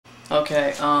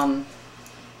Okay, I'm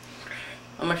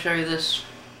gonna show you this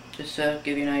just to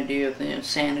give you an idea of the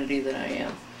insanity that I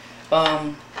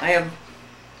am. I have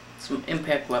some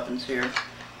impact weapons here.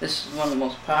 This is one of the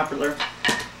most popular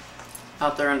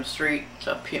out there on the street. It's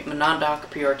a Monondoc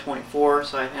PR-24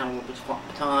 side handle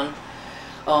baton.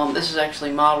 This is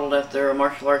actually modeled after a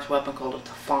martial arts weapon called a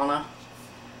tafana.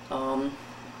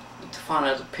 The tafana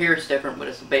has appears different, but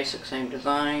it's the basic same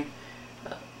design.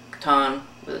 Baton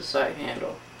with a side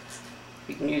handle.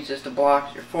 You can use this to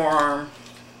block your forearm.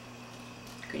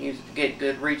 You can use it to get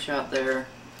good reach out there.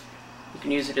 You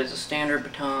can use it as a standard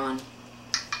baton,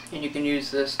 and you can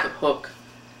use this to hook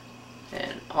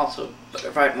and also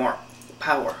provide more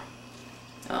power.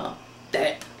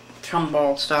 That thumb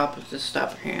ball stop is just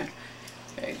stop your hand.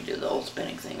 You can do the old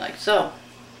spinning thing like so.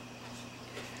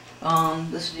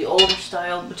 This is the older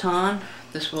style baton.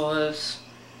 This was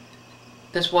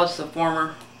the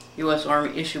former U.S.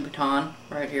 Army issue baton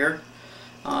right here.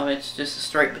 It's just a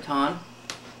straight baton.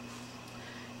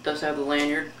 It does have the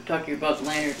lanyard. I'll talk to you about the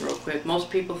lanyard real quick.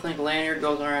 Most people think a lanyard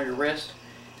goes around your wrist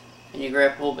and you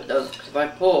grab pull, but it doesn't. Because if I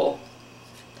pull,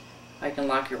 I can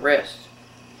lock your wrist.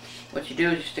 What you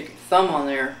do is you stick your thumb on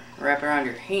there, wrap it around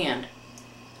your hand.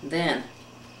 Then,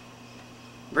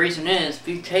 the reason is, if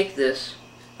you take this,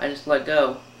 I just let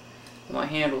go, my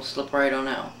hand will slip right on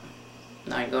out.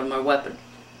 Now I can go to my weapon.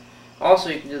 Also,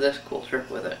 you can do this cool trick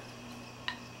with it.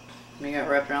 You got it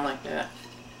wrapped around like that.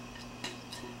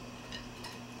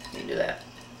 You can do that.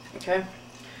 Okay?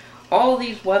 All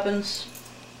these weapons,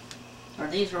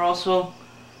 these are also,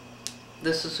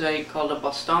 this is called a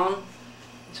baton.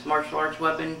 It's a martial arts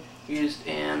weapon used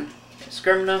in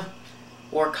eskrima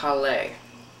or Calais.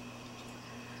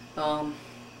 What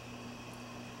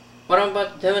I'm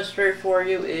about to demonstrate for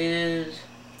you is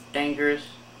dangerous.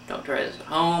 Don't try this at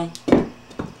home.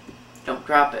 Don't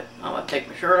drop it. I'm going to take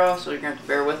my shirt off, so you're going to have to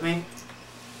bear with me.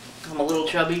 I'm a little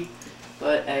chubby,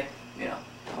 but hey, you know,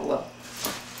 oh well.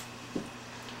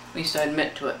 At least I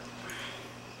admit to it.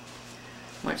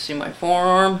 You might see my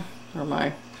forearm, or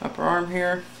my upper arm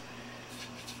here.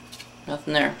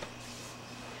 Nothing there.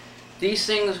 These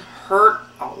things hurt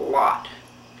a lot.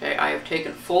 Okay, I have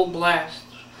taken full blasts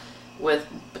with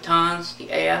batons,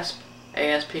 the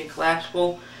ASP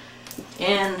collapsible,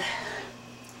 and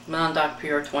Monondoc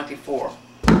PR-24.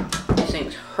 These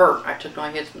things hurt. I took my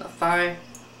hits in the thigh,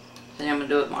 then I'm going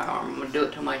to do it with my arm. I'm going to do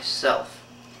it to myself.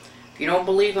 If you don't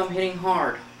believe I'm hitting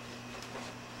hard,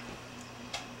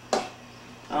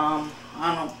 I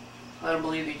don't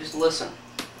believe you, just listen,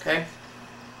 okay?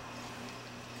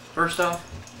 First off,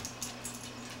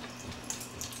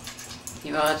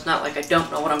 you know, it's not like I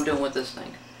don't know what I'm doing with this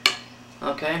thing.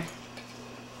 Okay?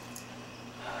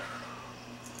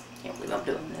 Can't believe I'm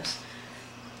doing this.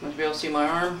 You want to be able to see my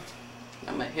arm?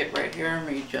 I'm going to hit right here.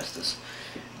 Let me adjust this.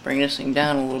 Bring this thing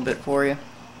down a little bit for you.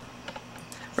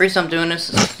 The reason I'm doing this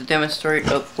is to demonstrate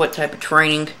what type of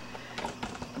training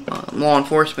law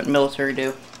enforcement and military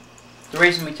do. The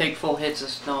reason we take full hits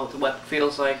is to know what the weapon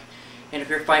feels like. And if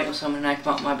you're fighting with someone and I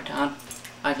come out with my baton,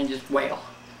 I can just wail.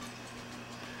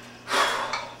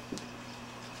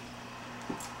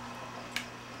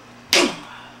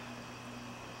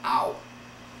 Ow.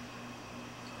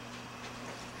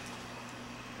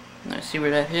 Now see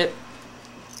where that hit?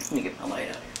 Let me get my light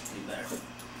out here. Be better.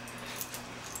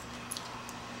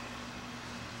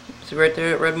 See right there,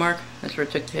 that red mark? That's where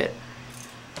it took the hit.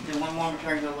 Do one more,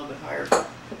 try and go a little bit higher.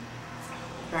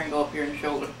 Try and go up here in the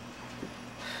shoulder.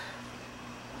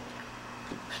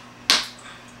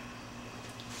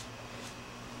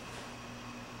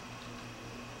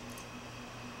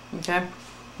 Okay, I'm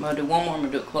going to do one more. I'm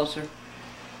going to do it closer.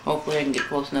 Hopefully I can get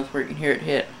close enough where you can hear it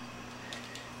hit.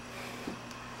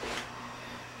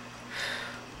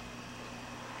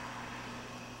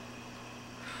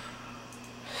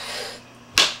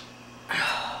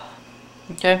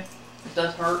 Okay, it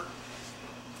does hurt.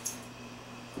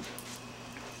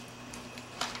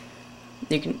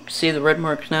 You can see the red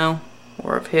marks now,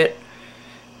 where I've hit.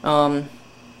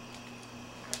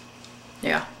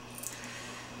 Yeah.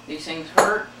 These things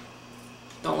hurt.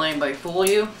 Don't let anybody fool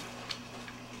you.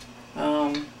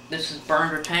 This is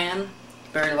burned or tan.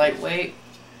 Very lightweight,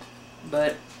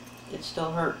 but it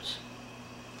still hurts.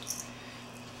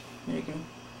 You can,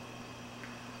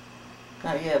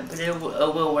 not yet, but it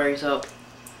will raise up.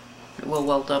 It will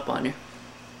welt up on you.